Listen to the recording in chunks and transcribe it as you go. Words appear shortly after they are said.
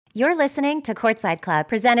You're listening to Courtside Club,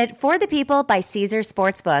 presented for the people by Caesars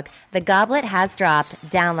Sportsbook. The goblet has dropped.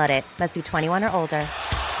 Download it. Must be 21 or older.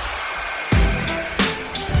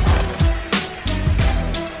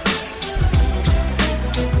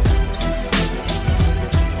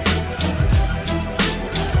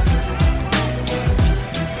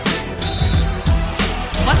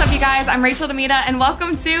 What's up, you guys? I'm Rachel Demita, and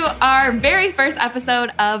welcome to our very first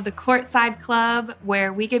episode of the Courtside Club,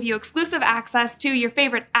 where we give you exclusive access to your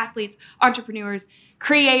favorite athletes, entrepreneurs,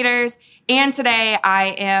 creators. And today I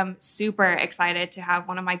am super excited to have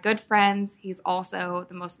one of my good friends. He's also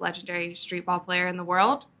the most legendary street ball player in the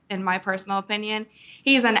world, in my personal opinion.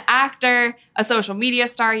 He's an actor, a social media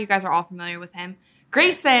star. You guys are all familiar with him.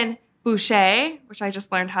 Grayson Boucher, which I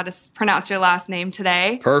just learned how to pronounce your last name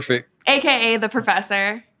today. Perfect. AKA the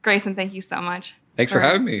Professor. Grayson, thank you so much. Thanks for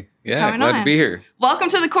having me. Yeah, glad to be here. Welcome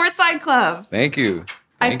to the Courtside Club. Thank you.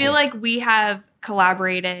 I feel like we have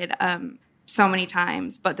collaborated so many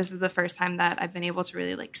times, but this is the first time that I've been able to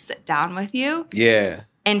really sit down with you. Yeah.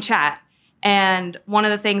 And chat. And one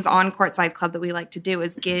of the things on Courtside Club that we like to do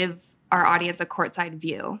is give our audience a courtside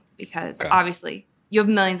view, because obviously you have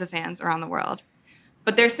millions of fans around the world,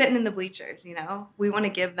 but they're sitting in the bleachers, you know? We want to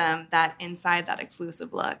give them that inside, that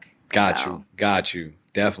exclusive look. Got you.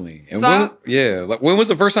 Definitely. And when was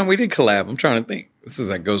the first time we did collab? I'm trying to think. This is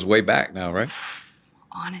goes way back now, right?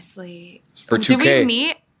 Honestly. For 2K. Did we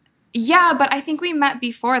meet? Yeah, but I think we met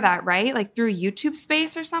before that, right? Like through YouTube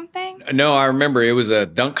Space or something? No, I remember it was a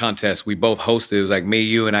dunk contest we both hosted. It was like me,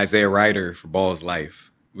 you, and Isaiah Ryder for Ball is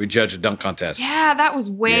Life. We judged a dunk contest. Yeah, that was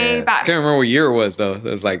way back. I can't remember what year it was, though. It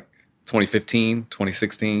was like 2015,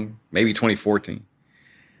 2016, maybe 2014.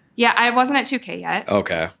 Yeah, I wasn't at 2K yet.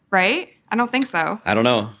 Okay. Right? I don't think so. I don't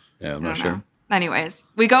know. Yeah, I'm not sure. Anyways,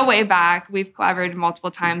 we go way back. We've collaborated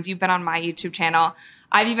multiple times. You've been on my YouTube channel.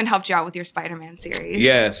 I've even helped you out with your Spider-Man series.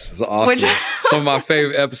 Yes, it's awesome. Some of my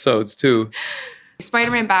favorite episodes, too.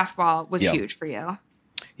 Spider-Man basketball was huge for you.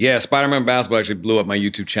 Yeah, Spider-Man basketball actually blew up my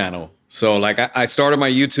YouTube channel. So, I started my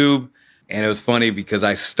YouTube, and it was funny because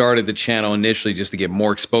I started the channel initially just to get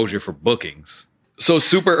more exposure for bookings. So,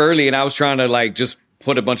 super early, and I was trying to, just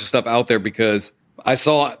put a bunch of stuff out there because I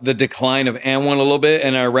saw the decline of AND1 a little bit,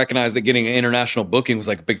 and I recognized that getting an international booking was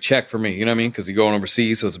a big check for me. You know what I mean? Because you're going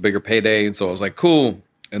overseas, so it's a bigger payday. And so I was like, cool.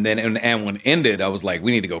 And then when AND1 ended, I was like,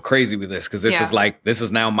 we need to go crazy with this because this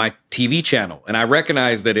is now my TV channel. And I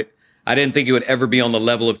recognized that I didn't think it would ever be on the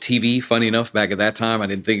level of TV. Funny enough, back at that time, I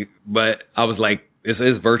didn't think, but I was like, this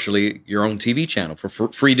is virtually your own TV channel for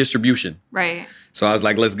free distribution. Right. So I was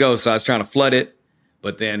like, let's go. So I was trying to flood it.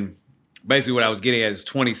 But then basically what I was getting at is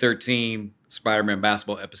 2013, Spider-Man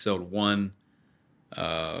Basketball Episode 1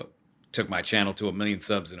 took my channel to 1 million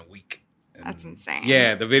subs in a week. And that's insane.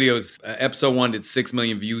 Yeah, the videos, Episode 1 did 6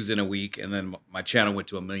 million views in a week, and then my channel went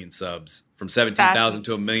to 1 million subs, from 17,000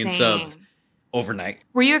 to 1 million subs overnight.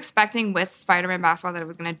 Were you expecting with Spider-Man Basketball that it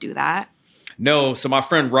was going to do that? No, so my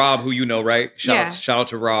friend Rob, who you know, right? Shout out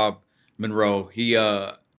to Rob Monroe. He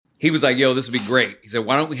was like, yo, this would be great. He said,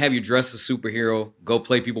 why don't we have you dress as a superhero, go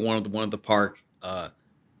play people one at the park,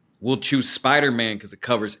 we'll choose Spider-Man because it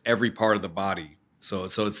covers every part of the body. So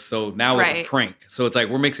now it's a prank. So it's like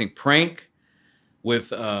we're mixing prank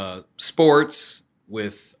with sports,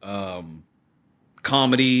 with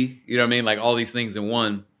comedy, you know what I mean? Like all these things in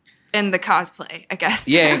one. And the cosplay, I guess.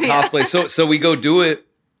 Yeah, and cosplay. So we go do it.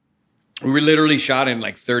 We were literally shot in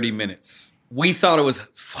 30 minutes. We thought it was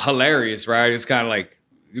hilarious, right? It's kind of like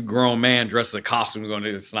a grown man dressed in a costume going,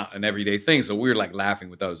 it's not an everyday thing. So we were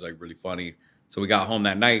laughing with that. It was really funny. So we got home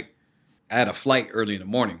that night. I had a flight early in the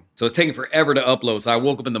morning. So it's taking forever to upload. So I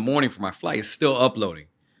woke up in the morning for my flight. It's still uploading.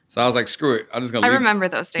 So I was like, screw it. I'm just going to remember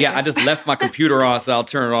those days. Yeah, I just left my computer on. So I'll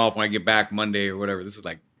turn it off when I get back Monday or whatever.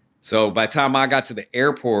 So by the time I got to the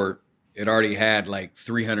airport, it already had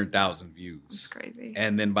 300,000 views. That's crazy.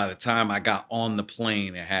 And then by the time I got on the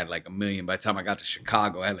plane, it had 1 million. By the time I got to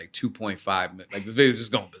Chicago, I had 2.5 million. This video is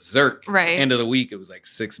just going berserk. Right. End of the week, it was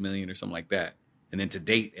 6 million or something like that. And then to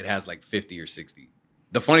date, it has 50 or 60.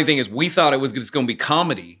 The funny thing is we thought it was just going to be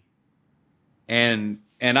comedy. And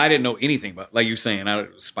I didn't know anything about, like you're saying,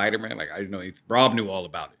 Spider-Man, I didn't know anything. Rob knew all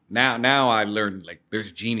about it. Now I learned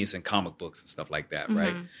there's genius in comic books and stuff like that,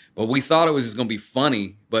 right? But we thought it was just going to be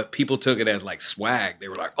funny, but people took it as swag. They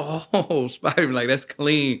were like, oh, Spider-Man, that's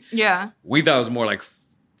clean. Yeah. We thought it was more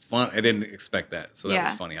fun. I didn't expect that. So that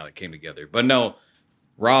was funny how it came together. But no,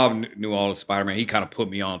 Rob knew all of Spider-Man. He kind of put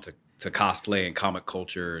me on to cosplay and comic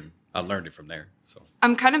culture, and I learned it from there. So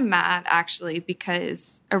I'm kind of mad, actually,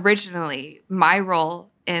 because originally my role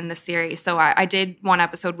in the series, so I did one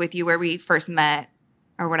episode with you where we first met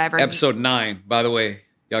or whatever. Episode 9, by the way.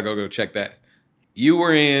 Y'all go check that. You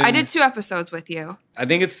were in... I did 2 episodes with you. I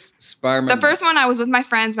think it's Spider-Man. The first one I was with my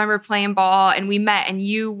friends, remember playing ball, and we met, and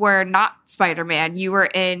you were not Spider-Man. You were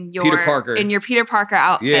in your Peter Parker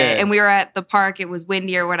outfit. Yeah. And we were at the park. It was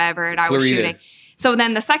windy or whatever, and I was shooting. So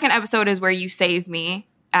then the second episode is where you saved me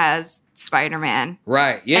as Spider-Man.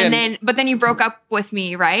 Right. Yeah. But then you broke up with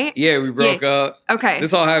me, right? Yeah, we broke up. Okay.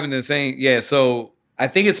 This all happened in the same... Yeah, so I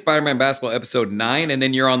think it's Spider-Man Basketball episode 9, and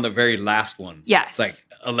then you're on the very last one. Yes. It's like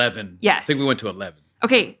 11. Yes. I think we went to 11.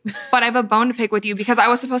 Okay, but I have a bone to pick with you because I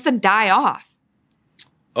was supposed to die off.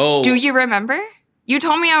 Oh. Do you remember? You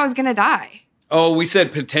told me I was going to die. Oh, we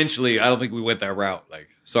said potentially. I don't think we went that route. Like,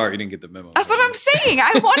 sorry, you didn't get the memo. That's what I'm saying.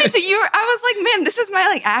 I wanted to. I was like, man, this is my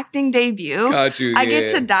like acting debut. Got you. I get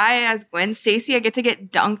to die as Gwen Stacy. I get to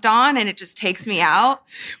get dunked on, and it just takes me out.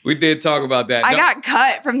 We did talk about that. I got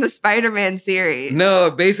cut from the Spider-Man series. No,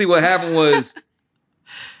 basically what happened was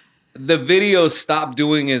the video stopped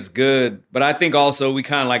doing as good, but I think also we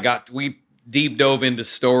kind of like we deep dove into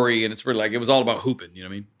story, and it's really like it was all about hooping. You know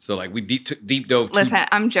what I mean? So like we deep dove. Listen,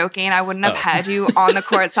 I'm joking. I wouldn't have had you on the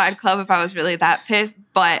courtside club if I was really that pissed,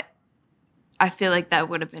 but I feel like that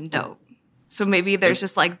would have been dope. So maybe there's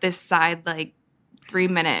just like this side like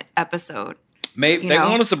 3-minute episode. Maybe they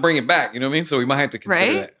want us to bring it back. You know what I mean? So we might have to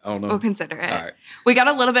consider that. I don't know. We'll consider it. All right. We got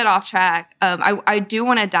a little bit off track. I do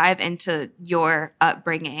want to dive into your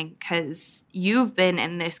upbringing because you've been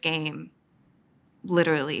in this game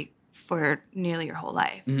literally for nearly your whole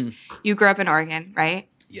life. Mm-hmm. You grew up in Oregon, right?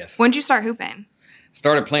 Yes. When did you start hooping?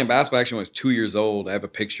 Started playing basketball actually when I was 2 years old. I have a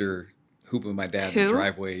picture hooping with my dad in the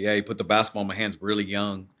driveway. Yeah, he put the basketball in my hands really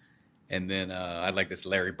young. And then I had like this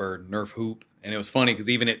Larry Bird Nerf hoop. And it was funny because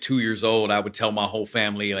even at 2 years old, I would tell my whole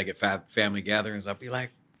family, like at family gatherings, I'd be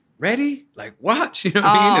like, ready? Like, watch, you know what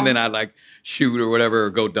I mean? And then I'd like shoot or whatever or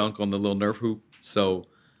go dunk on the little Nerf hoop. So,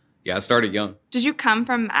 yeah, I started young. Did you come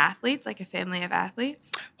from athletes, like a family of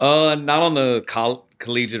athletes? Not on the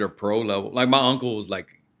collegiate or pro level. Like my uncle was like,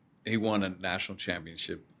 he won a national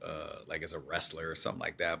championship like as a wrestler or something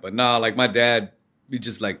like that. But no, like my dad, we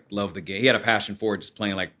just like loved the game. He had a passion for it, just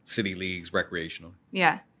playing like city leagues, recreational.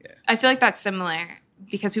 Yeah. I feel like that's similar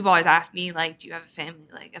because people always ask me, like, do you have a family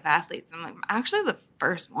like of athletes? I'm like, I'm actually the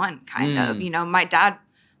first one, kind of. You know, my dad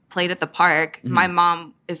played at the park. Mm-hmm. My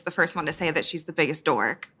mom is the first one to say that she's the biggest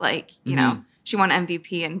dork. Like, you know, she won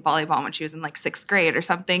MVP in volleyball when she was in like 6th grade or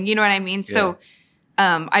something. You know what I mean? Yeah. So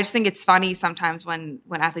I just think it's funny sometimes when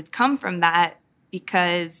athletes come from that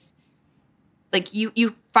because like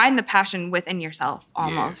you find the passion within yourself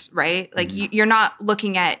almost, right? Like you're not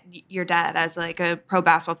looking at your dad as like a pro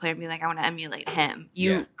basketball player and be like, I want to emulate him.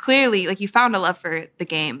 You clearly, like you found a love for the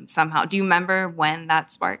game somehow. Do you remember when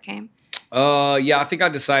that spark came? Yeah, I think I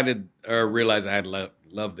decided or realized I had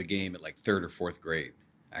loved the game at like 3rd or 4th grade,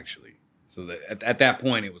 actually. So that at that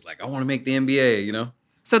point, it was like, I want to make the NBA, you know?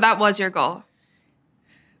 So that was your goal?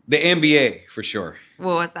 The NBA, for sure.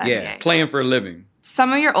 What was that? Yeah, NBA? Playing for a living.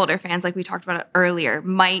 Some of your older fans, like we talked about it earlier,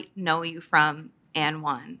 might know you from And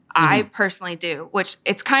One. I personally do, which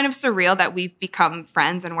it's kind of surreal that we've become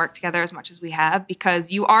friends and worked together as much as we have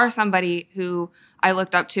because you are somebody who I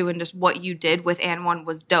looked up to and just what you did with And One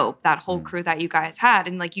was dope. That whole crew that you guys had.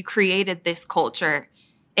 And like you created this culture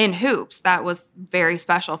in hoops that was very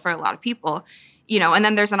special for a lot of people. You know, and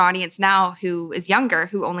then there's an audience now who is younger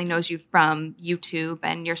who only knows you from YouTube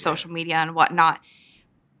and your social media and whatnot.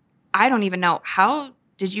 I don't even know. How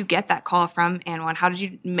did you get that call from And One? How did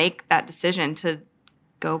you make that decision to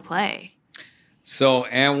go play? So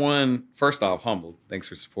And One, first off, humbled. Thanks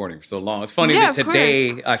for supporting for so long. It's funny that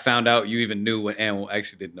today I found out you even knew what And One. I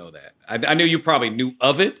actually didn't know that. I knew you probably knew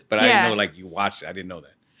of it, but I didn't know like you watched it. I didn't know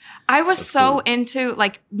that. I was so into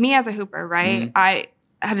like me as a hooper, right? I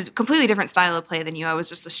had a completely different style of play than you. I was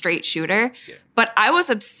just a straight shooter. Yeah. But I was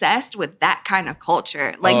obsessed with that kind of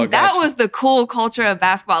culture. Like that was the cool culture of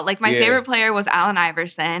basketball. Like my favorite player was Allen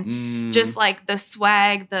Iverson. Just like the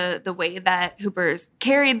swag, the way that hoopers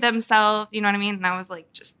carried themselves, you know what I mean? And I was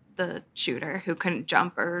like just the shooter who couldn't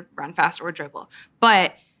jump or run fast or dribble.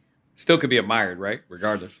 But still could be admired, right?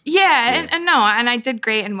 Regardless. Yeah. And no, and I did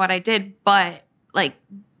great in what I did, but like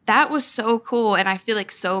that was so cool and I feel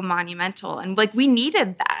like so monumental. And like we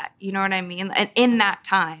needed that, you know what I mean? And in that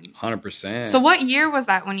time. 100%. So what year was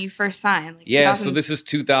that when you first signed? Like so this is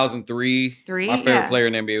 2003. My favorite Yeah. player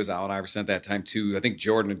in the NBA was Allen Iverson at that time too. I think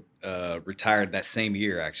Jordan retired that same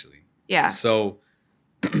year actually. Yeah. So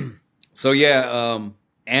yeah,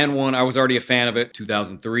 And One, I was already a fan of it.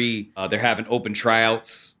 2003, they're having open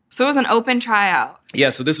tryouts. So it was an open tryout. Yeah,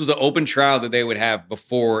 so this was an open trial that they would have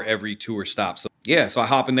before every tour stop. So yeah, so I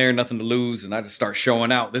hop in there, nothing to lose, and I just start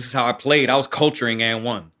showing out. This is how I played. I was culturing And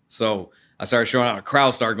One. So I started showing out. The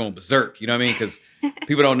crowd started going berserk. You know what I mean? Because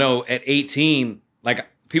people don't know at 18, like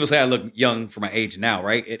people say I look young for my age now,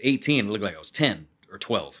 right? At 18, it looked like I was 10 or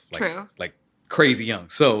 12. Like, True. Like crazy young.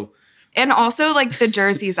 So. And also, like, the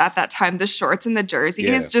jerseys at that time, the shorts and the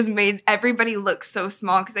jerseys just made everybody look so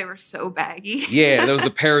small because they were so baggy. Yeah, there was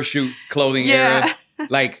the parachute clothing era.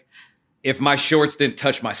 Like, if my shorts didn't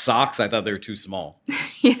touch my socks, I thought they were too small.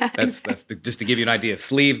 That's just to give you an idea.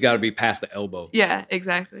 Sleeves got to be past the elbow. Yeah,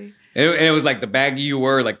 exactly. And it was like the baggy you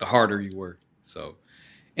were, like the harder you were. So,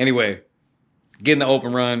 anyway, getting the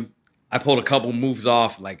open run, I pulled a couple moves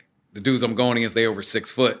off. Like, the dudes I'm going against, they over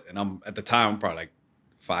 6 foot. And at the time, I'm probably like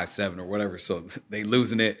 5'7" or whatever, so they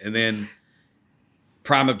losing it. And then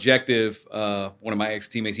prime objective, one of my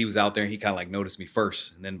ex-teammates, he was out there and he kind of like noticed me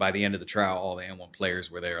first. And then by the end of the trial, all the N1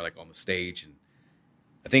 players were there like on the stage. And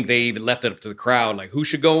I think they even left it up to the crowd, like, who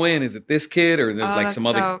should go in? Is it this kid? Or there's like some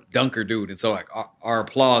other dunker dude. And so like our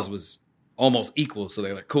applause was almost equal. So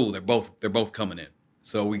they're like, cool, they're both coming in.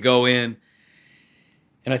 So we go in,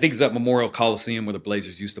 and I think it's at Memorial Coliseum where the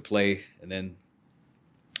Blazers used to play. And then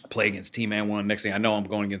play against Team N1. Next thing I know, I'm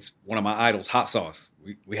going against one of my idols, Hot Sauce.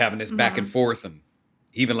 We having this back and forth, and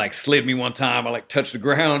he even like slid me one time. I like touched the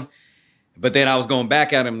ground, but then I was going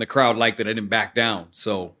back at him. And the crowd liked that I didn't back down,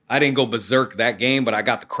 so I didn't go berserk that game. But I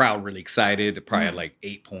got the crowd really excited. It probably had like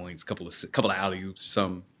 8 points, couple of alley oops or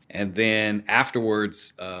something. And then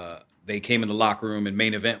afterwards, they came in the locker room, and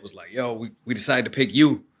main event was like, "Yo, we decided to pick you." You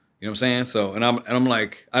know what I'm saying? So and I'm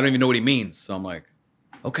like, I don't even know what he means. So I'm like,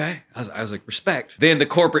 okay. I was like, respect. Then the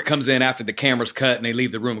corporate comes in after the camera's cut and they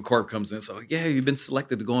leave the room. And corporate comes in. So, yeah, you've been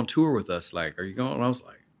selected to go on tour with us. Like, are you going? And I was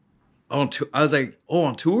like, on tour? I was like, oh,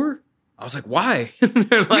 on tour? I was like, why?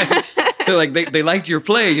 they're like, they liked your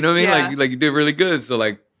play. You know what I mean? Like you did really good. So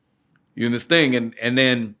like, you're in this thing. And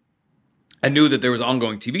then I knew that there was an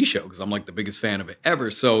ongoing TV show because I'm like the biggest fan of it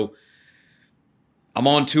ever. So I'm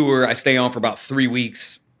on tour. I stay on for about 3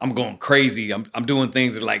 weeks. I'm going crazy. I'm doing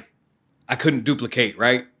things that like, I couldn't duplicate,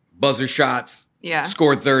 right? Buzzer shots,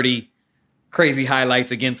 scored 30, crazy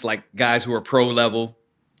highlights against like guys who are pro level.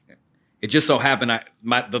 It just so happened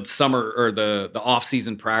the summer or the off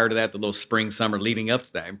season prior to that, the little spring summer leading up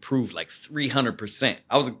to that, improved like 300%.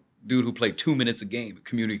 I was a dude who played 2 minutes a game at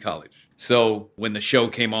community college. So when the show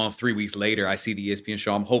came on 3 weeks later, I see the ESPN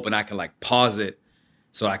show. I'm hoping I can like pause it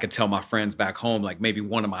so I could tell my friends back home, like maybe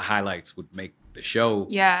one of my highlights would make the show.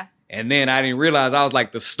 Yeah. And then I didn't realize I was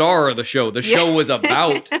like the star of the show. The show was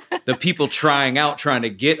about the people trying to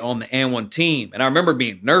get on the N1 team. And I remember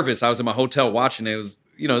being nervous. I was in my hotel watching it. It was,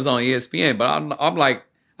 it was on ESPN. But I'm like,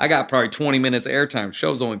 I got probably 20 minutes of airtime. The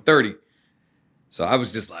show's only 30. So I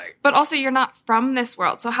was just like. But also, you're not from this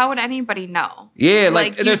world. So how would anybody know? Yeah,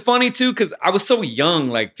 and it's funny too, because I was so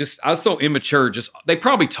young, I was so immature. They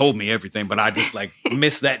probably told me everything, but I just like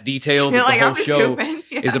missed that detail. That the whole show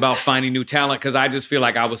is about finding new talent, because I just feel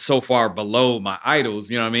like I was so far below my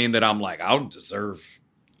idols, you know what I mean? That I'm like, I don't deserve,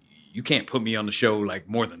 you can't put me on the show like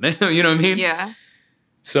more than them, you know what I mean? Yeah.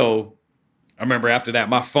 So I remember after that,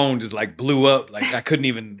 my phone just like blew up. Like I couldn't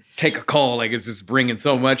even take a call. Like it's just bringing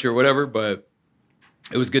so much or whatever, but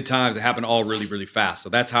it was good times. It happened all really, really fast. So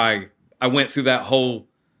that's how I went through that whole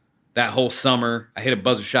summer. I hit a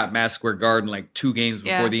buzzer shot at Madison Square Garden like 2 games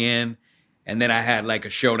before the end. And then I had like a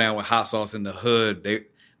showdown with Hot Sauce in the hood.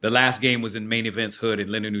 The last game was in Main Event's hood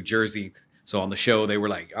in Linden, New Jersey. So on the show, they were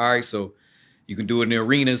like, all right, so you can do it in the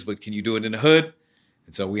arenas, but can you do it in the hood?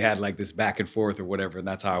 And so we had like this back and forth or whatever. And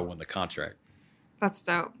that's how I won the contract. That's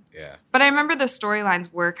dope. Yeah. But I remember the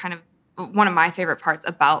storylines were kind of one of my favorite parts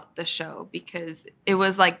about the show, because it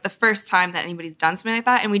was like the first time that anybody's done something like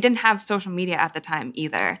that. And we didn't have social media at the time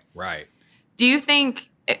either. Right. Do you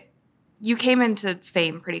think you came into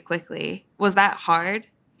fame pretty quickly? Was that hard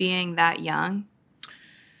being that young?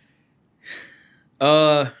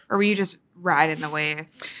 Or were you just riding the wave?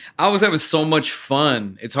 I was having so much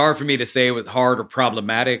fun. It's hard for me to say it was hard or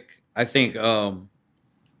problematic. I think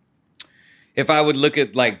if I would look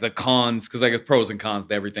at like the cons, because I guess pros and cons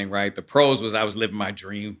to everything, right? The pros was I was living my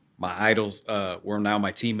dream. My idols were now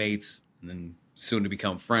my teammates, and then soon to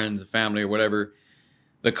become friends and family or whatever.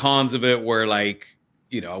 The cons of it were like,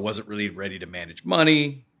 I wasn't really ready to manage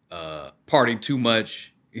money, partying too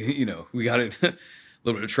much. We got in a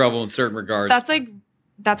little bit of trouble in certain regards.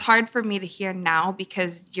 That's hard for me to hear now,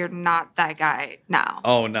 because you're not that guy now.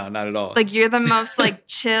 Oh, no, not at all. Like, you're the most, like,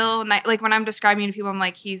 chill. Like, when I'm describing you to people, I'm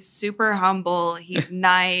like, he's super humble. He's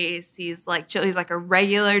nice. He's, like, chill. He's, like, a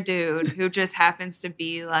regular dude who just happens to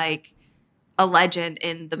be, like, a legend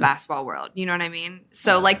in the basketball world. You know what I mean?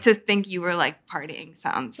 So, like, to think you were, like, partying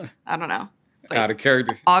sounds, I don't know. out of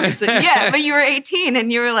character. Obviously. Yeah, but you were 18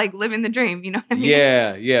 and you were like living the dream. You know what I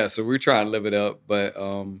mean? Yeah. So we're trying to live it up. But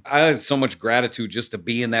I had so much gratitude just to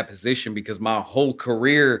be in that position because my whole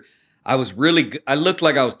career, I looked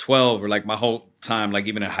like I was 12 or like my whole time, like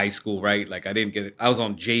even in high school, right? Like I was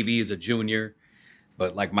on JV as a junior.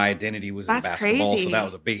 But like my identity was in basketball, crazy. so that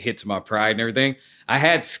was a big hit to my pride and everything. I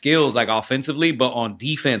had skills like offensively, but on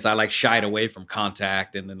defense, I like shied away from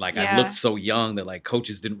contact, and then like I looked so young that like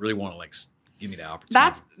coaches didn't really want to like give me the opportunity.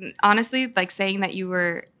 That's honestly like saying that you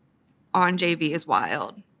were on JV is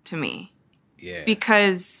wild to me. Yeah,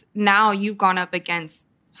 because now you've gone up against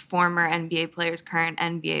former NBA players, current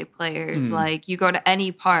NBA players. Like you go to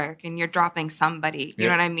any park and you're dropping somebody. You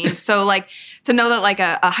know what I mean? So like to know that like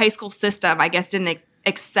a high school system, I guess, didn't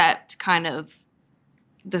accept kind of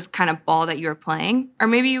this kind of ball that you were playing, or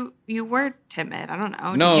maybe you were timid. I don't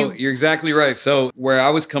know. No, you're exactly right. So where I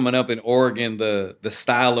was coming up in Oregon, the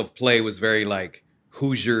style of play was very like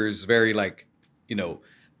Hoosiers, very like, you know,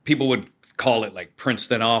 people would call it like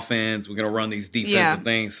Princeton offense. We're going to run these defensive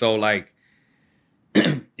things. So like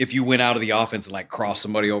if you went out of the offense and like cross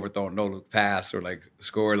somebody over, throw a no-look pass or like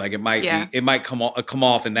score, like it might come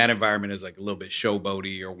off in that environment as like a little bit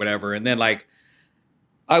showboaty or whatever. And then like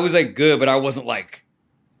I was like good, but I wasn't like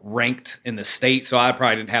ranked in the state. So I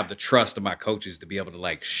probably didn't have the trust of my coaches to be able to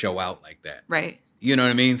like show out like that. Right. You know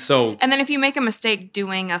what I mean? So, and then if you make a mistake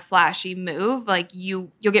doing a flashy move, like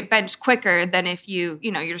you'll get benched quicker than if you're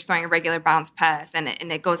just throwing a regular bounce pass and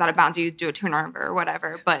it goes out of bounds. You do a turnover or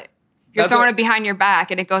whatever, but you're throwing it behind your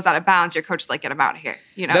back and it goes out of bounds. Your coach is like, get him out of here.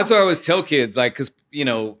 You know, that's what I always tell kids, like, because you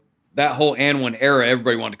know that whole and one era,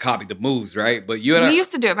 everybody wanted to copy the moves, right? But we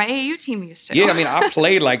used to do it. My AAU team used to. Yeah, I mean, I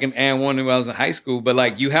played like an and one when I was in high school, but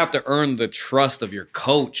like you have to earn the trust of your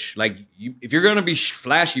coach. Like, if you're gonna be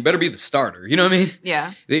flashy, you better be the starter. You know what I mean?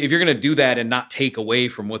 Yeah. If you're gonna do that and not take away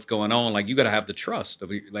from what's going on, like you got to have the trust of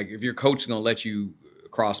like if your coach is gonna let you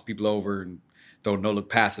cross people over and throw no look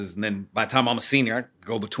passes, and then by the time I'm a senior, I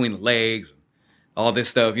go between the legs and all this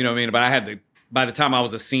stuff. You know what I mean? But by the time I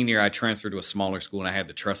was a senior, I transferred to a smaller school and I had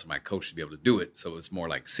the trust of my coach to be able to do it. So it's more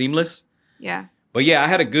like seamless. Yeah. But yeah, I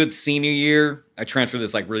had a good senior year. I transferred to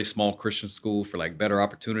this like really small Christian school for like better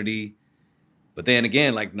opportunity. But then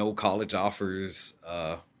again, like no college offers.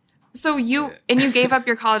 So you gave up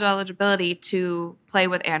your college eligibility to play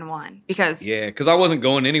with and one because I wasn't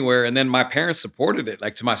going anywhere. And then my parents supported it,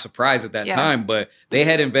 like to my surprise at that time. But they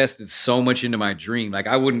had invested so much into my dream. Like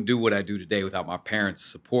I wouldn't do what I do today without my parents'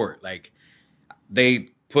 support. Like they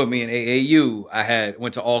put me in AAU. I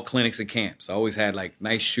went to all clinics and camps. I always had like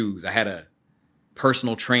nice shoes. I had a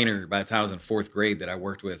personal trainer by the time I was in 4th grade that I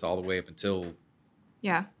worked with all the way up until,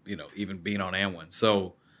 even being on AN1.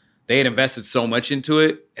 So they had invested so much into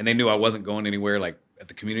it and they knew I wasn't going anywhere like at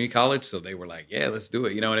the community college. So they were like, yeah, let's do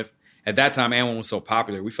it. You know, and if at that time AN1 was so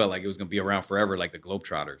popular, we felt like it was going to be around forever, like the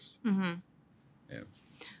Globetrotters. Mm-hmm. Yeah.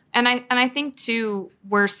 And I think too,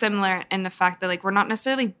 we're similar in the fact that like we're not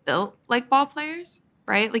necessarily built like ball players,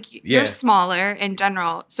 right? Like you're smaller in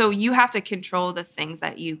general, so you have to control the things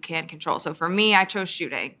that you can control. So for me, I chose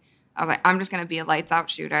shooting. I was like, I'm just going to be a lights out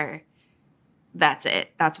shooter. That's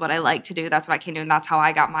it. That's what I like to do. That's what I can do, and that's how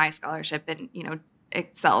I got my scholarship and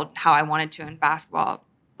excelled how I wanted to in basketball.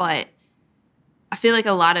 But I feel like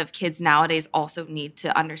a lot of kids nowadays also need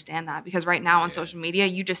to understand that because right now on social media,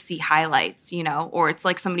 you just see highlights, or it's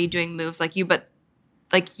like somebody doing moves like you, but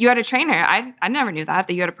like you had a trainer. I never knew that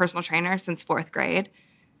you had a personal trainer since 4th grade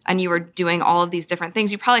and you were doing all of these different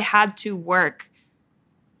things. You probably had to work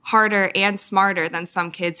harder and smarter than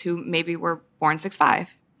some kids who maybe were born 6'5",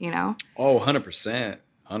 Oh, 100%.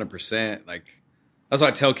 100%. Like, that's what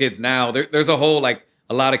I tell kids now. There's a whole, like,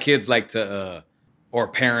 a lot of kids like to, or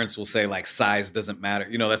parents will say, like, size doesn't matter.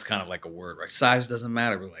 That's kind of like a word, right? Size doesn't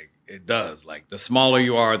matter, but, like, it does. Like, the smaller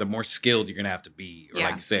you are, the more skilled you're going to have to be. Or,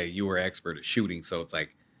 like you say, you were expert at shooting, so it's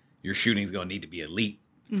like your shooting's going to need to be elite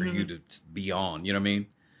for you to be on. You know what I mean?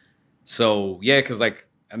 So, yeah, because, like,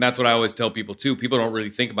 and that's what I always tell people, too. People don't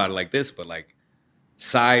really think about it like this, but, like,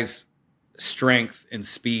 size, strength, and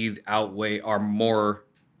speed are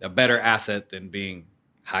a better asset than being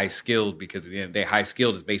high-skilled because, at the end of the day,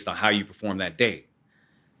 high-skilled is based on how you perform that day.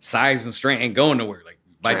 Size and strength ain't going nowhere. Like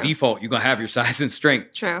by default, you're gonna have your size and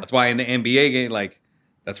strength. True. That's why in the NBA game, like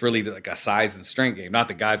that's really like a size and strength game. Not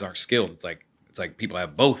that guys aren't skilled. It's like people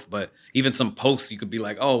have both. But even some posts, you could be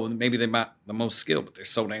like, oh, maybe they're not the most skilled, but they're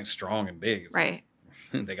so damn strong and big. It's right.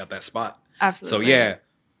 Like, they got that spot. Absolutely. So yeah,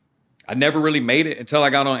 I never really made it until I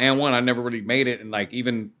got on AN1. I never really made it, and like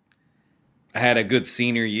even I had a good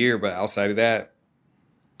senior year, but outside of that.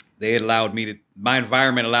 My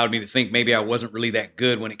environment allowed me to think maybe I wasn't really that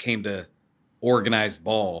good when it came to organized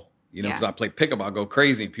ball. you know, because I played pickup, I'll go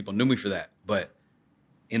crazy, and people knew me for that. But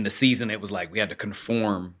in the season, it was like we had to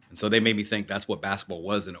conform. And so they made me think that's what basketball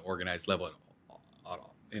was in an organized level,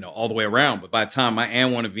 you know, all the way around. But by the time my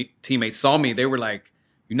and one of teammates saw me, they were like,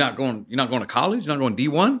 you're not going to college? You're not going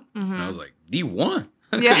D1? And I was like, D1?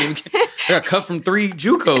 Yeah. I got cut from 3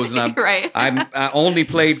 JUCOs. And I only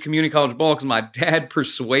played community college ball because my dad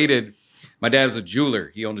was a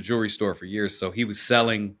jeweler. He owned a jewelry store for years. So he was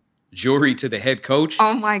selling jewelry to the head coach.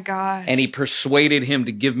 Oh my gosh. And he persuaded him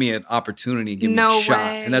to give me an opportunity, give me a shot.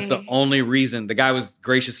 Way. And that's the only reason. The guy was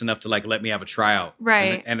gracious enough to like let me have a tryout.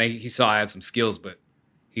 Right. And he saw I had some skills, but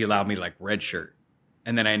he allowed me to like redshirt.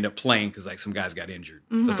 And then I ended up playing because like some guys got injured.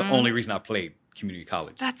 So that's the only reason I played community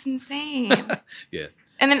college. That's insane. Yeah.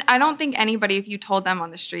 And then I don't think anybody, if you told them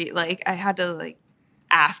on the street, like I had to like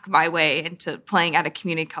ask my way into playing at a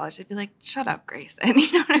community college, they'd be like, shut up, Grayson.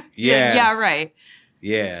 You know what I mean? Yeah. Yeah, right.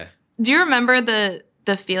 Yeah. Do you remember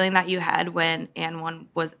the feeling that you had when And One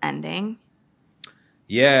was ending?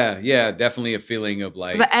 Yeah, definitely a feeling of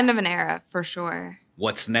like... It was the end of an era, for sure.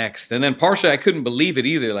 What's next? And then partially, I couldn't believe it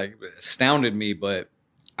either. Like, it astounded me, but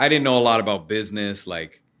I didn't know a lot about business.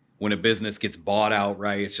 Like, when a business gets bought out,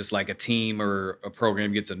 right? It's just like a team or a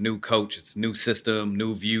program gets a new coach. It's a new system,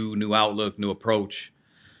 new view, new outlook, new approach.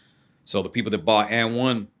 So the people that bought And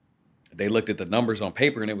One, they looked at the numbers on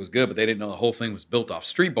paper and it was good, but they didn't know the whole thing was built off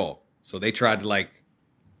street ball. So they tried to like,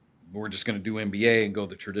 we're just going to do NBA and go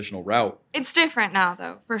the traditional route. It's different now,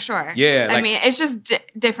 though, for sure. Yeah. I mean, it's just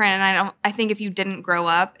different. And I think if you didn't grow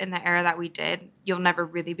up in the era that we did, you'll never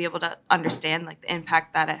really be able to understand like the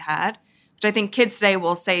impact that it had, which I think kids today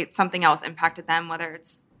will say something else impacted them, whether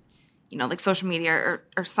it's, you know, like social media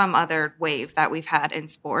or some other wave that we've had in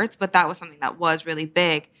sports. But that was something that was really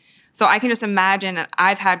big. So I can just imagine, and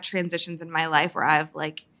I've had transitions in my life where I've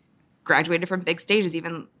like graduated from big stages,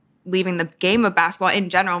 even leaving the game of basketball in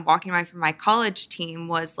general, walking away from my college team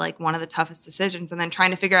was like one of the toughest decisions. And then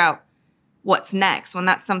trying to figure out what's next when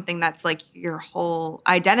that's something that's like your whole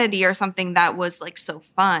identity or something that was like so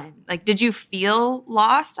fun. Like, did you feel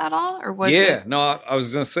lost at all, or was it? No, I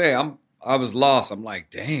was going to say, I was lost. I'm like,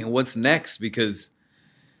 dang, what's next? Because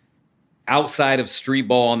outside of street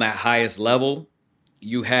ball on that highest level,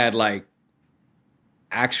 you had like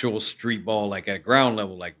actual street ball, like at ground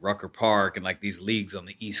level, like Rucker Park and like these leagues on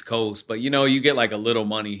the East Coast. But, you know, you get like a little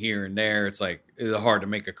money here and there. It's like, it's hard to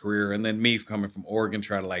make a career. And then me coming from Oregon,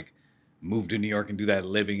 try to like move to New York and do that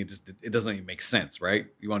living. It doesn't even make sense, right?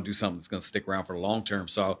 You want to do something that's going to stick around for the long term.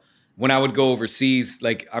 So when I would go overseas,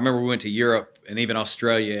 like I remember we went to Europe and even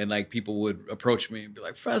Australia, and like people would approach me and be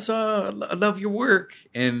like, Professor, I love your work.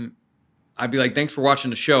 And I'd be like, thanks for watching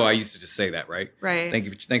the show. I used to just say that, right? Right.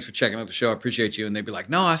 Thanks for checking out the show. I appreciate you. And they'd be like,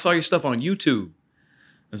 no, I saw your stuff on YouTube.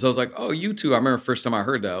 And so I was like, oh, YouTube. I remember the first time I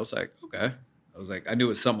heard that. I was like, okay. I was like, I knew it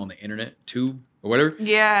was something on the internet, tube or whatever.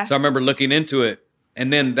 Yeah. So I remember looking into it.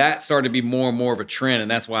 And then that started to be more and more of a trend. And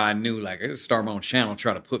that's why I knew like I just start my own channel and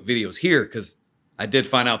try to put videos here, because I did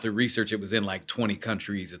find out through research it was in like 20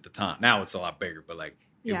 countries at the time. Now it's a lot bigger, but like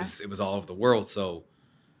it was all over the world. So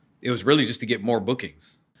it was really just to get more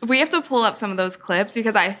bookings. We have to pull up some of those clips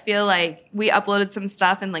because I feel like we uploaded some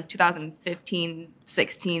stuff in like 2015,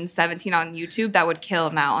 16, 17 on YouTube that would kill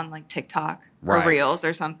now on like TikTok or Reels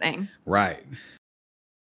or something. Right.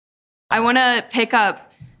 I want to pick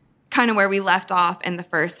up kind of where we left off in the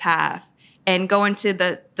first half and go into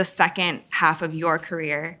the second half of your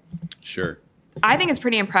career. Sure. I think it's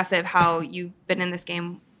pretty impressive how you've been in this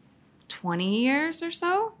game 20 years or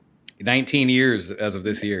so. 19 years as of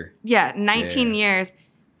this year. Yeah, 19 years.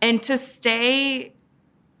 And to stay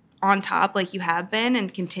on top like you have been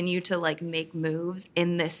and continue to like make moves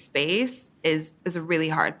in this space is a really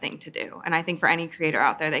hard thing to do. And I think for any creator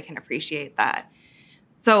out there, they can appreciate that.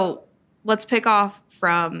 So let's pick off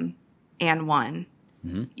from And One.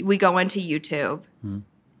 Mm-hmm. We go into YouTube. Mm-hmm.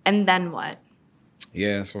 And then what?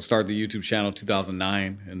 Yeah, so I started the YouTube channel in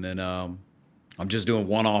 2009. And then I'm just doing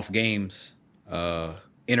one-off games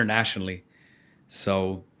internationally.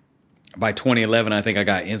 So by 2011, I think I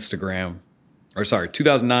got Instagram. Or sorry,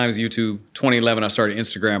 2009 was YouTube. 2011, I started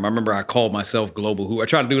Instagram. I remember I called myself Global Hoop. I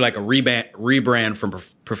tried to do like a rebrand from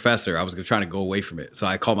Professor. I was trying to go away from it. So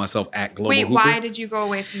I called myself at Global Hooper. Wait, why did you go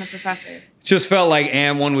away from the Professor? Just felt like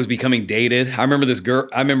And One was becoming dated. I remember this girl.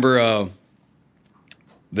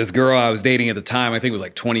 This girl I was dating at the time, I think it was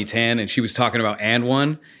like 2010, and she was talking about And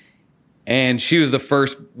One. And she was the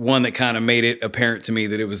first one that kind of made it apparent to me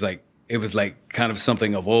that it was like kind of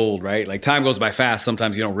something of old, right? Like time goes by fast.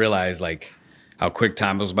 Sometimes you don't realize like how quick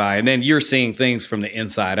time goes by. And then you're seeing things from the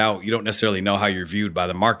inside out. You don't necessarily know how you're viewed by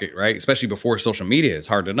the market, right? Especially before social media. It's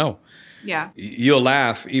hard to know. Yeah. You'll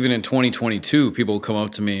laugh. Even in 2022, people will come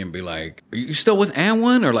up to me and be like, are you still with And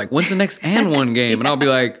One? Or like, when's the next And One game? And I'll be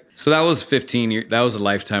like, so that was 15 years. That was a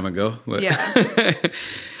lifetime ago. But Yeah.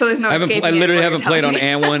 So there's no escaping I literally haven't played on me.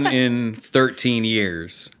 And One in 13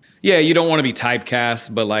 years. Yeah, you don't want to be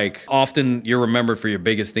typecast, but like often you're remembered for your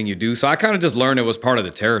biggest thing you do. So I kind of just learned it was part of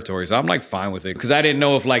the territory. So I'm like fine with it. Because I didn't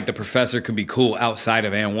know if like the professor could be cool outside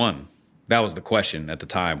of And One. That was the question at the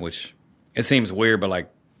time, which it seems weird, but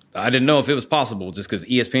like I didn't know if it was possible just because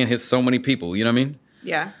ESPN hits so many people, you know what I mean?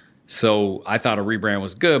 Yeah. So I thought a rebrand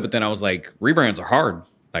was good, but then I was like, rebrands are hard.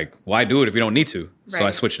 Like, why do it if you don't need to? Right. So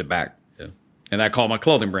I switched it back. Yeah. And I called my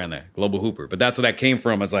clothing brand that, Global Hooper. But that's where that came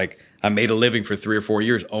from. It's like, I made a living for 3 or 4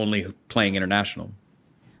 years only playing international.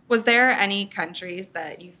 Was there any countries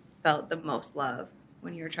that you felt the most love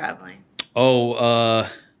when you were traveling? Oh,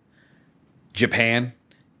 Japan.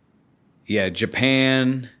 Yeah,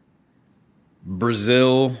 Japan,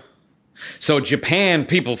 Brazil. So Japan,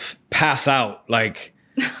 people pass out. Like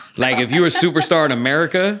if you're a superstar in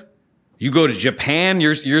America, you go to Japan,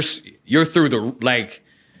 you're through the, like,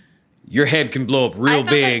 your head can blow up real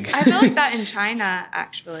big. I feel like that in China,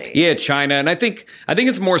 actually. Yeah, China. And I think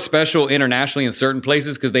it's more special internationally in certain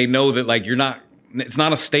places because they know that, like, it's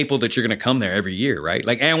not a staple that you're going to come there every year, right?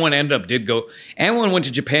 Like, And One And One went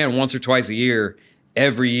to Japan once or twice a year,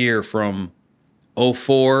 every year from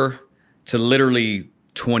 2004 to literally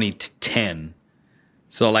 2010.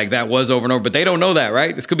 So, like, that was over and over. But they don't know that,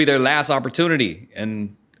 right? This could be their last opportunity.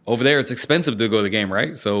 And over there, it's expensive to go to the game,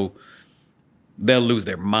 right? So they'll lose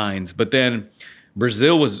their minds. But then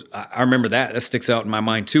Brazil I remember that sticks out in my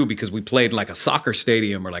mind too, because we played in like a soccer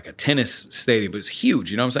stadium or like a tennis stadium. It was huge,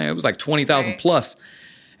 you know what I'm saying? It was like 20,000 plus.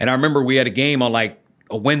 And I remember we had a game on like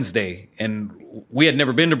a Wednesday and we had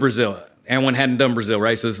never been to Brazil. And one hadn't done Brazil,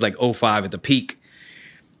 right? So it's like 2005 at the peak.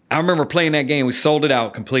 I remember playing that game. We sold it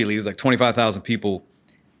out completely. It was like 25,000 people.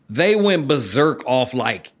 They went berserk off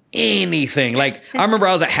like anything. Like, I remember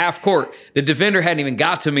I was at half court. The defender hadn't even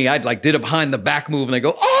got to me. I'd like did a behind the back move and they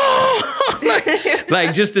go, oh,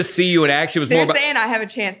 like just to see you in action was So more you're about, saying I have a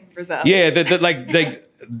chance in Brazil. yeah,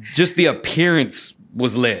 just the appearance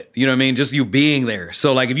was lit. You know what I mean? Just you being there.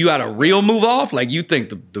 So like if you had a real move off, like you think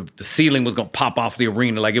the ceiling was going to pop off the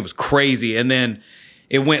arena. Like it was crazy. And then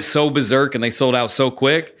it went so berserk and they sold out so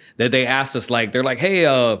quick that they asked us, like, they're like, hey,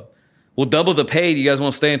 we'll double the pay. Do you guys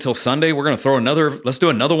want to stay until Sunday? We're going to let's do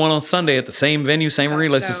another one on Sunday at the same venue, same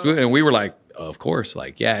arena. Let's just do it. And we were like, of course.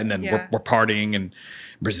 Like, yeah. And then we're partying in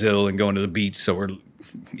Brazil and going to the beach. So we're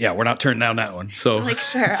not turning down that one. So I'm like,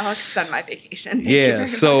 sure, I'll extend my vacation. Thank you yeah. very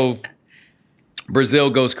So much. Brazil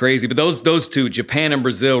goes crazy. But those two, Japan and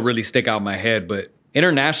Brazil, really stick out in my head. But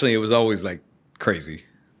internationally, it was always like crazy.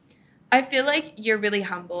 I feel like you're really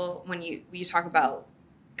humble when you talk about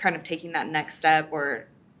kind of taking that next step or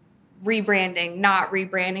rebranding, not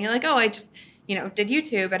rebranding. Like, oh, I just, did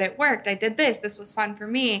YouTube and it worked. I did this. This was fun for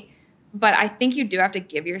me. But I think you do have to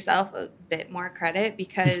give yourself a bit more credit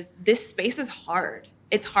because this space is hard.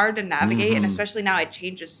 It's hard to navigate. And especially now it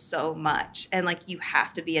changes so much. And like, you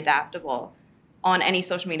have to be adaptable on any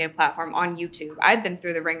social media platform, on YouTube. I've been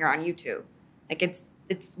through the ringer on YouTube. Like it's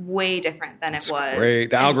way different than it was. Great.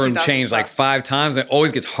 The algorithm changed like 5 times. And it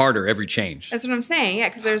always gets harder every change. That's what I'm saying. Yeah,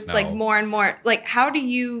 because there's like more and more. Like, how do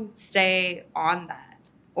you stay on that?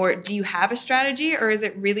 Or do you have a strategy? Or is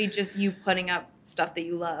it really just you putting up stuff that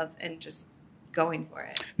you love and just going for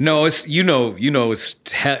it? No, it's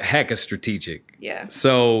it's heck of strategic. Yeah.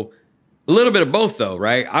 So a little bit of both though,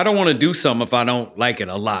 right? I don't want to do something if I don't like it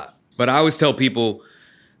a lot. But I always tell people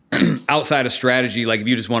outside of strategy, like if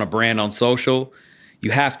you just want to brand on social, you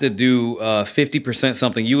have to do 50%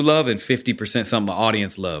 something you love and 50% something the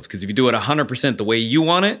audience loves. Because if you do it 100% the way you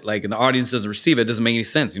want it, like, and the audience doesn't receive it, it doesn't make any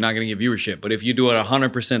sense. You're not going to get viewership. But if you do it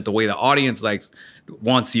 100% the way the audience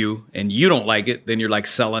wants you, and you don't like it, then you're like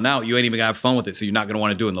selling out. You ain't even gonna have fun with it, so you're not going to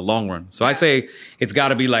want to do it in the long run. So I say it's got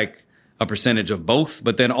to be like a percentage of both.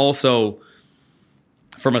 But then also,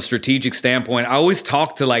 from a strategic standpoint, I always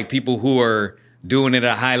talk to like people who are doing it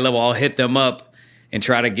at a high level. I'll hit them up and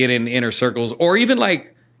try to get in inner circles, or even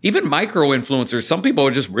micro influencers. Some people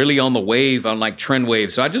are just really on the wave, on like trend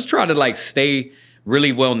waves. So I just try to like stay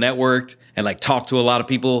really well networked and like talk to a lot of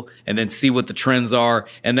people and then see what the trends are.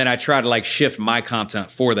 And then I try to like shift my content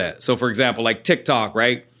for that. So for example, like TikTok,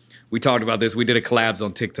 right? We talked about this. We did a collabs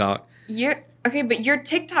on TikTok. But your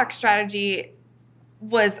TikTok strategy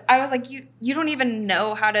I was like, you don't even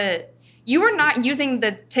know how to, you were not using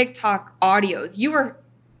the TikTok audios. You were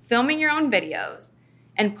filming your own videos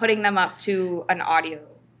and putting them up to an audio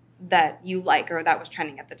that you like or that was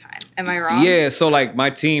trending at the time. Am I wrong? Yeah, so like my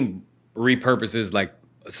team repurposes like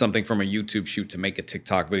something from a YouTube shoot to make a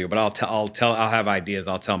TikTok video, but I'll have ideas.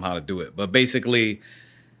 I'll tell them how to do it. But basically,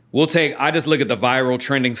 I just look at the viral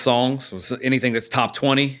trending songs, so anything that's top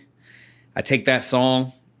 20. I take that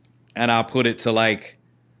song and I'll put it to like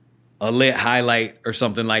a lit highlight or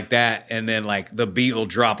something like that. And then like the beat will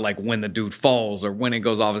drop like when the dude falls or when it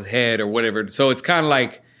goes off his head or whatever. So it's kind of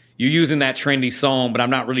like you're using that trendy song, but I'm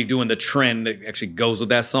not really doing the trend that actually goes with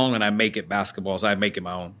that song, and I make it basketball, so I make it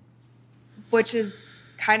my own. Which is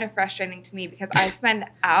kind of frustrating to me because I spend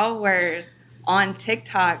hours on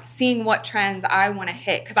TikTok seeing what trends I want to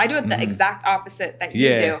hit, because I do it the exact opposite that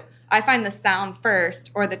you do. I find the sound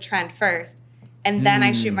first or the trend first, and then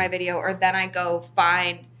I shoot my video, or then I go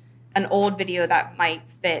find an old video that might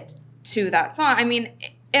fit to that song. I mean,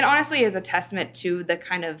 it honestly is a testament to the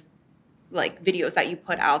kind of like videos that you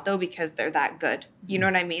put out, though, because they're that good. You know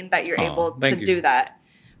what I mean? That you're able to do that.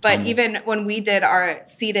 But even when we did our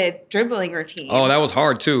seated dribbling routine. Oh, that was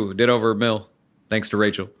hard too. Did over 1 million. Thanks to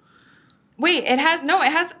Rachel. Wait, it has,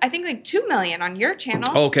 I think like 2 million on your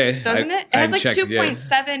channel. Okay. Doesn't it? It has like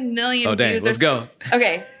 2.7 million views. Let's go.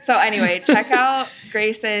 Okay. So anyway, check out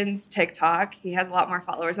Grayson's TikTok. He has a lot more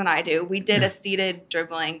followers than I do. We did a seated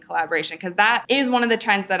dribbling collaboration because that is one of the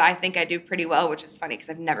trends that I think I do pretty well, which is funny because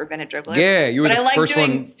I've never been a dribbler. Yeah, you were the first one. But I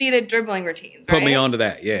like doing seated dribbling routines, right? Put me onto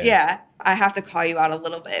that, yeah. Yeah. I have to call you out a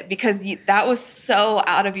little bit because that was so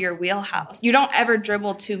out of your wheelhouse. You don't ever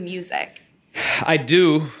dribble to music. I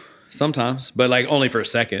do. Sometimes, but like only for a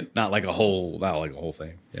second, not like a whole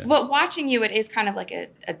thing. Yeah. But watching you, it is kind of like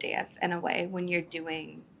a dance in a way when you're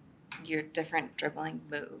doing your different dribbling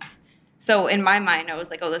moves. So in my mind, I was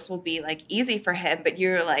like, oh, this will be like easy for him. But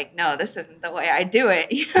you're like, no, this isn't the way I do it.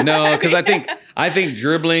 You know no, because I think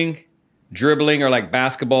dribbling or like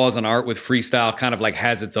basketball as an art with freestyle kind of like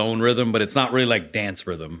has its own rhythm, but it's not really like dance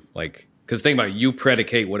rhythm. Like, because think about it, you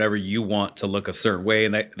predicate whatever you want to look a certain way,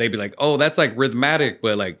 and they'd be like, oh, that's like rhythmatic,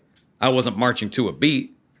 but like, I wasn't marching to a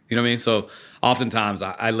beat, you know what I mean? So oftentimes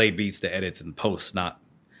I lay beats to edits and posts, not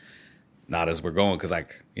as we're going, because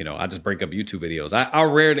like, you know, I just break up YouTube videos.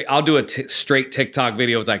 I'll do a straight TikTok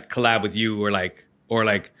video. It's like collab with you, or like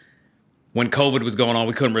when COVID was going on,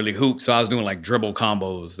 we couldn't really hoop, so I was doing like dribble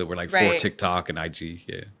combos that were like for TikTok and IG.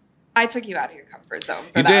 Yeah. I took you out of your comfort zone.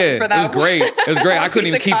 You did. It was great. It was great. I couldn't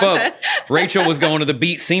even keep up. Rachel was going to the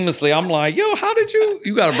beat seamlessly. I'm like, yo, how did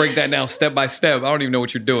you got to break that down step by step. I don't even know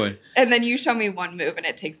what you're doing. And then you show me one move and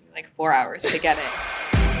it takes me like 4 hours to get it.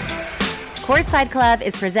 Courtside Club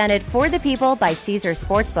is presented for the people by Caesar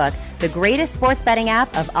Sportsbook, the greatest sports betting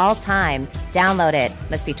app of all time. Download it.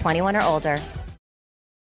 Must be 21 or older.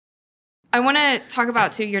 I want to talk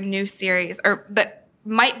about, too, your new series, or that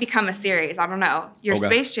might become a series. I don't know. Your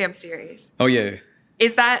Space Jam series. Oh, yeah.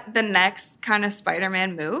 Is that the next kind of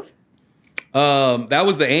Spider-Man move? That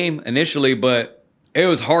was the aim initially, but it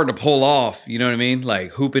was hard to pull off. You know what I mean?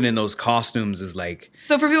 Like hooping in those costumes is like.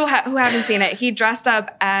 So for people who haven't seen it, he dressed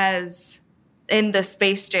up as in the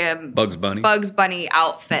Space Jam Bugs Bunny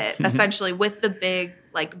outfit, essentially with the big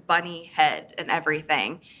like bunny head and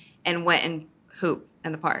everything, and went and hooped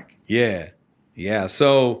in the park. Yeah.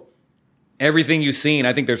 So everything you've seen,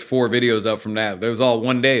 I think there's 4 videos up from that. There was all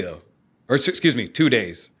one day though, or excuse me, 2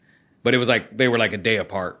 days, but it was like they were like a day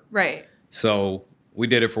apart. Right. So we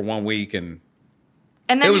did it for 1 week, and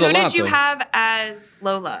then who did you have as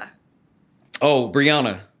Lola? Oh,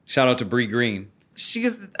 Brianna. Shout out to Bree Green.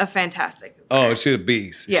 She's a fantastic player. Oh, she's a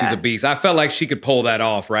beast. Yeah. She's a beast. I felt like she could pull that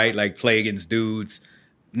off, right? Like play against dudes,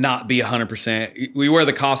 not be 100%. We wear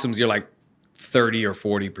the costumes, you're like 30 or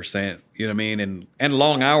 40%. You know what I mean? And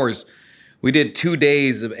long hours. We did 2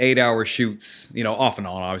 days of 8-hour shoots, you know, off and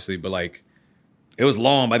on, obviously, but like it was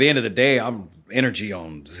long. By the end of the day, I'm energy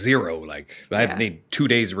on 0. Like I had to need 2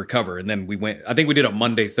 days to recover. And then I think we did a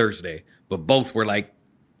Monday, Thursday, but both were like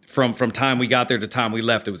from time we got there to time we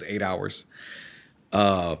left, it was 8 hours.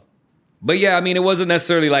 But yeah, I mean, it wasn't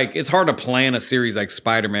necessarily like, it's hard to plan a series like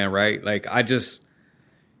Spider-Man, right? Like I just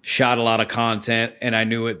shot a lot of content, and I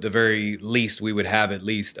knew at the very least we would have at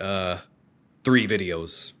least 3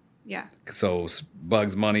 videos. Yeah. So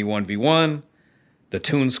Bugs Bunny 1v1, the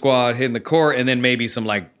Toon Squad hitting the court, and then maybe some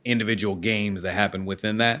like individual games that happen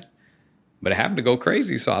within that. But it happened to go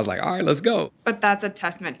crazy, so I was like, all right, let's go. But that's a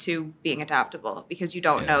testament to being adaptable, because you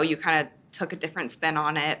don't know. You kind of took a different spin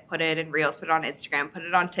on it, put it in Reels, put it on Instagram, put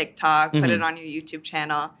it on TikTok, put it on your YouTube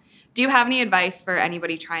channel. Do you have any advice for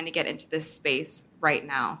anybody trying to get into this space right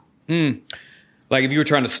now? Like if you were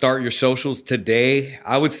trying to start your socials today,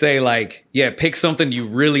 I would say like, pick something you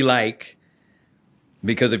really like.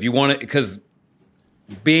 Because if you want it, because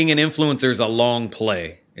being an influencer is a long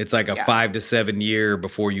play. It's like a 5 to 7 year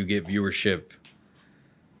before you get viewership.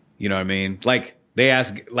 You know what I mean? Like they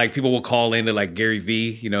ask, like people will call into like Gary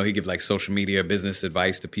Vee, you know, he give like social media business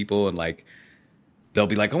advice to people and like, they'll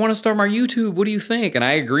be like, I want to start my YouTube. What do you think? And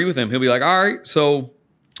I agree with him. He'll be like, all right, so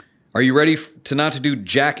are you ready to not to do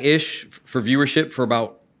jack-ish for viewership for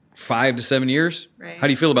about 5 to 7 years? Right. How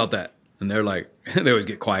do you feel about that? And they're like, they always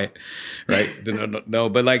get quiet, right? No,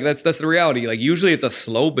 but like that's the reality. Like usually it's a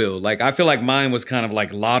slow build. Like I feel like mine was kind of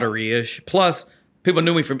like lottery-ish. Plus, people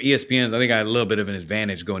knew me from ESPN. I think I had a little bit of an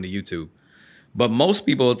advantage going to YouTube. But most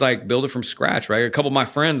people, it's like build it from scratch, right? A couple of my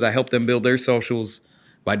friends, I helped them build their socials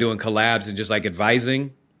by doing collabs and just like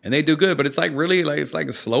advising, and they do good. But it's like really like it's like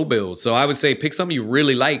a slow build. So I would say pick something you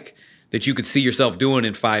really like that you could see yourself doing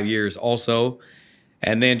in 5 years also.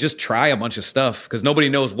 And then just try a bunch of stuff because nobody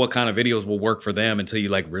knows what kind of videos will work for them until you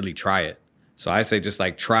like really try it. So I say just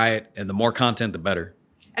like try it, and the more content, the better.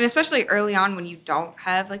 And especially early on when you don't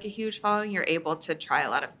have like a huge following, you're able to try a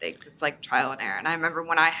lot of things. It's like trial and error. And I remember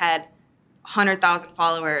when I had 100,000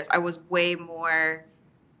 followers, I was way more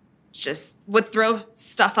just would throw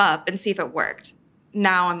stuff up and see if it worked.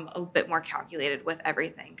 Now I'm a bit more calculated with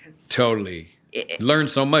everything because totally. Learn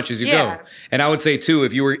so much as you go. And I would say too,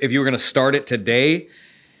 if you were going to start it today,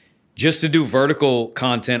 just to do vertical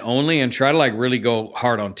content only and try to like really go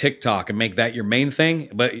hard on TikTok and make that your main thing.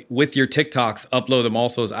 But with your TikToks, upload them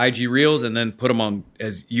also as IG Reels and then put them on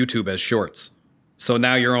as YouTube as shorts. So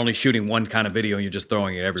now you're only shooting one kind of video and you're just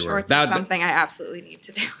throwing it everywhere. Shorts is something I absolutely need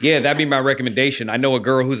to do. Yeah, that'd be my recommendation. I know a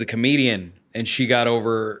girl who's a comedian and she got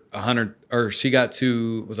over 100, or she got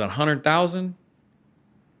to, was it 100,000?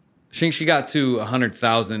 I think she got to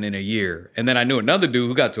 100,000 in a year. And then I knew another dude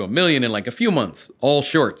who got to 1 million in like a few months, all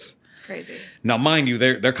shorts. It's crazy. Now, mind you,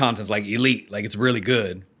 their content's like elite, like it's really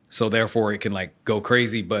good. So therefore it can like go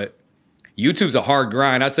crazy. But YouTube's a hard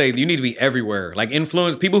grind. I'd say you need to be everywhere. Like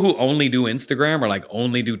people who only do Instagram or like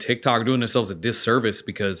only do TikTok are doing themselves a disservice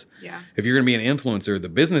because if you're going to be an influencer, the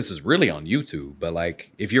business is really on YouTube. But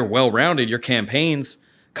like if you're well-rounded, your campaigns,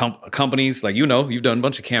 companies, like, you know, you've done a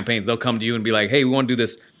bunch of campaigns. They'll come to you and be like, hey, we want to do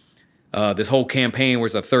this whole campaign where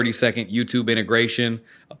it's a 30-second YouTube integration,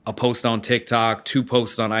 a post on TikTok, 2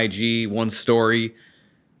 posts on IG, 1 story.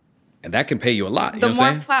 And that can pay you a lot. The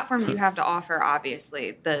more platforms you have to offer,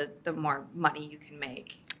 obviously, the more money you can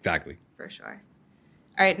make. Exactly. For sure.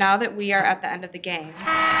 All right, now that we are at the end of the game,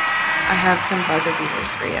 I have some buzzer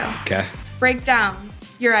beaters for you. Okay. Break down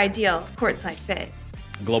your ideal courtside fit.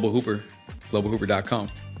 Global Hooper, globalhooper.com.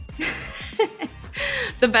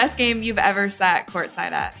 The best game you've ever sat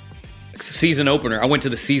courtside at. Season opener. I went to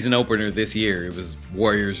the season opener this year. It was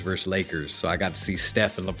Warriors versus Lakers. So I got to see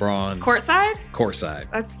Steph and LeBron. Courtside? Courtside.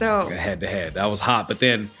 That's dope. Head to head. That was hot. But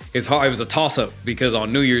then it's hard. It was a toss up because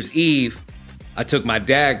on New Year's Eve, I took my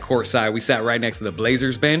dad courtside. We sat right next to the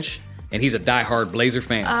Blazers bench, and he's a diehard Blazer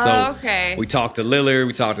fan. Okay. We talked to Lillard.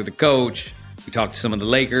 We talked to the coach. We talked to some of the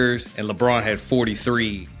Lakers, and LeBron had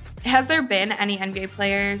 43. Has there been any NBA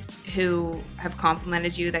players who have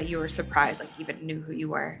complimented you that you were surprised, like even knew who you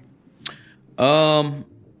were?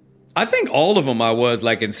 I think all of them I was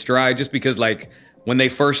like in stride just because like when they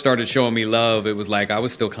first started showing me love, it was like I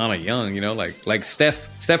was still kind of young, you know, like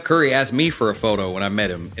Steph Curry asked me for a photo when I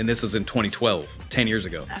met him, and this was in 2012, 10 years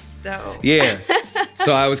ago. That's dope. Yeah.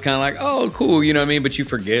 So I was kind of like, oh, cool, you know what I mean? But you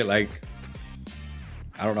forget, like,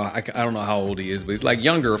 I don't know how old he is, but he's like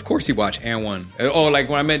younger. Of course he watched And One. Oh, like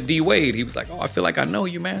when I met D Wade, he was like, oh, I feel like I know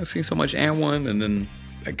you, man. I've seen so much And One. And then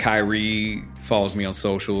like Kyrie follows me on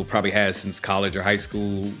social, probably has since college or high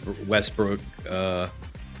school, Westbrook.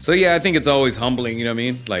 So yeah, I think it's always humbling, you know what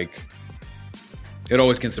I mean? Like, it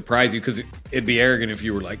always can surprise you because it'd be arrogant if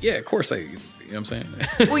you were like, yeah, of course you know what I'm saying?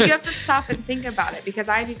 Well, you have to stop and think about it because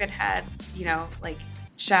I've even had, you know, like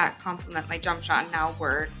Shaq compliment my jump shot, and now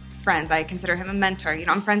we're friends. I consider him a mentor. You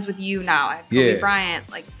know, I'm friends with you now. I have Kobe Bryant,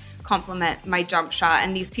 like, compliment my jump shot.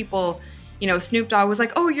 And these people, you know, Snoop Dogg was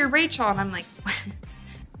like, oh, you're Rachel. And I'm like,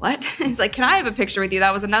 what? He's like, can I have a picture with you?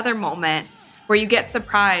 That was another moment where you get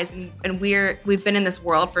surprised. And we've been in this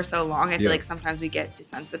world for so long. I feel like sometimes we get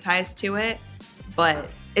desensitized to it.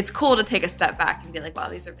 But it's cool to take a step back and be like, wow,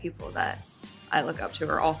 these are people that I look up to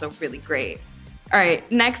are also really great. All right,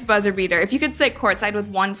 next buzzer beater. If you could sit courtside with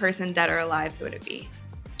one person, dead or alive, who would it be?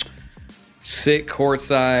 Sit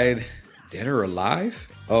courtside, dead or alive?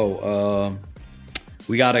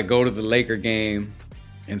 We got to go to the Laker game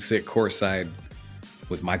and sit courtside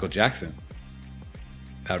with Michael Jackson.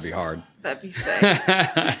 That'd be hard. That'd be sick.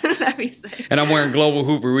 That'd be sick. And I'm wearing Global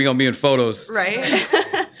Hooper. We're going to be in photos. Right?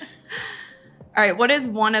 All right, what is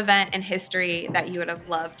one event in history that you would have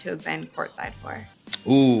loved to have been courtside for?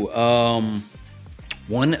 Ooh,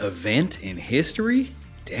 one event in history?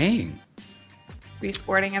 Dang. Could be a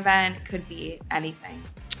sporting event. Could be anything.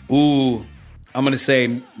 Ooh, I'm going to say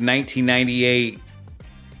 1998,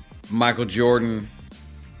 Michael Jordan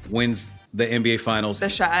wins the NBA Finals The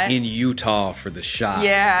shot. in Utah for the shot.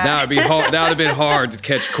 Yeah. That would be hard. That would have been hard to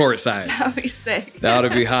catch courtside. That would be sick. That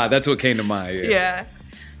would be hot. That's what came to mind. Yeah.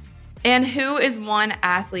 And who is one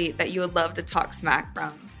athlete that you would love to talk smack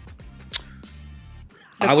from?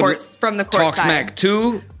 From the court talk side. smack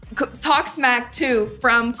to? Talk smack to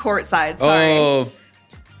from courtside. Sorry. Oh,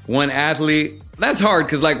 one athlete. That's hard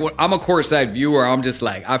because, like, when I'm a courtside viewer, I'm just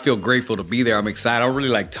like, I feel grateful to be there. I'm excited. I don't really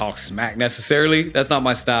like talk smack necessarily. That's not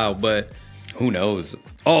my style, but who knows?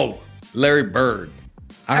 Oh, Larry Bird.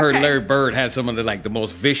 I heard Larry Bird had some of the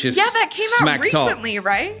most vicious that came smack out recently, talk.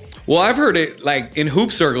 Right? Well, I've heard it like in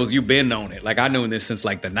hoop circles. You've been known it. Like I known this since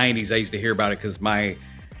like the 90s. I used to hear about it because my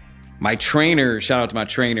trainer, shout out to my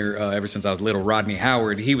trainer, ever since I was little, Rodney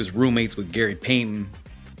Howard, he was roommates with Gary Payton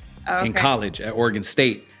in college at Oregon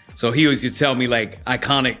State. So he used to tell me like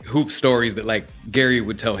iconic hoop stories that like Gary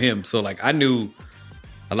would tell him. So like I knew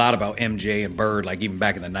a lot about MJ and Bird, like even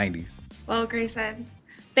back in the 90s. Well, Grayson,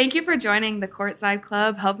 thank you for joining the Courtside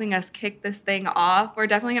Club, helping us kick this thing off. We're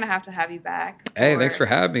definitely going to have you back. Hey, thanks for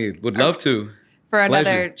having me. Would love to. For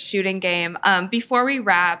another shooting game. Before we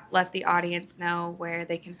wrap, let the audience know where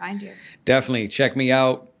they can find you. Definitely. Check me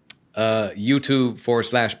out.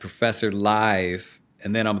 YouTube.com/Professor Live.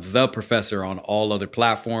 And then I'm The Professor on all other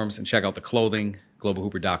platforms. And check out the clothing,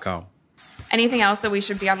 globalhooper.com. Anything else that we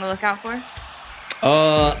should be on the lookout for?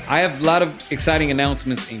 I have a lot of exciting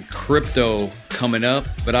announcements in crypto coming up,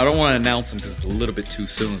 but I don't want to announce them because it's a little bit too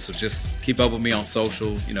soon. So just keep up with me on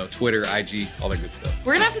social, Twitter, IG, all that good stuff.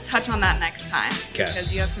 We're going to have to touch on that next time. Okay.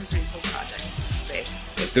 Because you have some pretty cool projects in the space.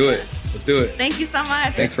 Let's do it. Thank you so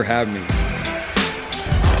much. Thanks for having me.